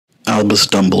Albus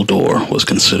Dumbledore was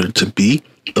considered to be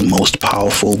the most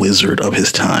powerful wizard of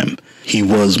his time. He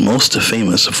was most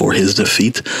famous for his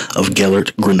defeat of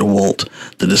Gellert Grindelwald,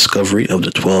 the discovery of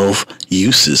the 12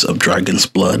 uses of dragon's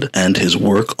blood, and his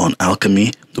work on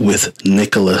alchemy with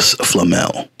Nicolas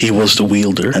Flamel. He was the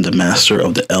wielder and the master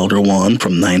of the Elder Wand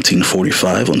from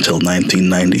 1945 until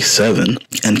 1997,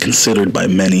 and considered by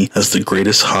many as the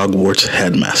greatest Hogwarts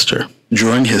headmaster.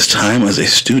 During his time as a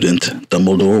student,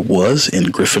 Dumbledore was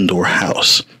in Gryffindor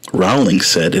House. Rowling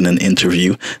said in an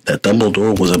interview that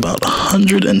Dumbledore was about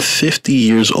 150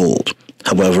 years old.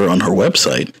 However, on her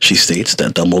website, she states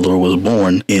that Dumbledore was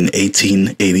born in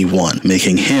 1881,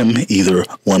 making him either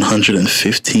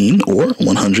 115 or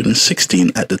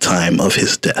 116 at the time of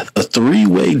his death. A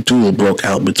three-way duel broke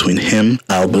out between him,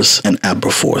 Albus, and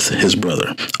Aberforth, his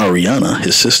brother. Ariana,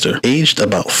 his sister, aged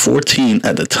about 14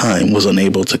 at the time, was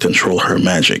unable to control her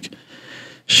magic.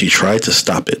 She tried to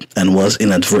stop it and was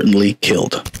inadvertently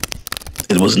killed.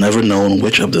 It was never known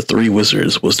which of the three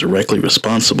wizards was directly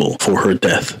responsible for her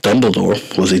death.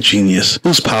 Dumbledore was a genius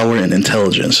whose power and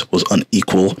intelligence was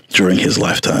unequal during his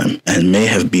lifetime, and may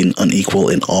have been unequal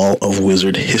in all of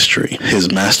wizard history. His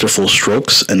masterful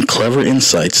strokes and clever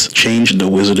insights changed the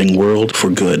wizarding world for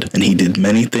good, and he did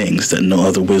many things that no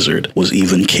other wizard was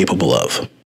even capable of.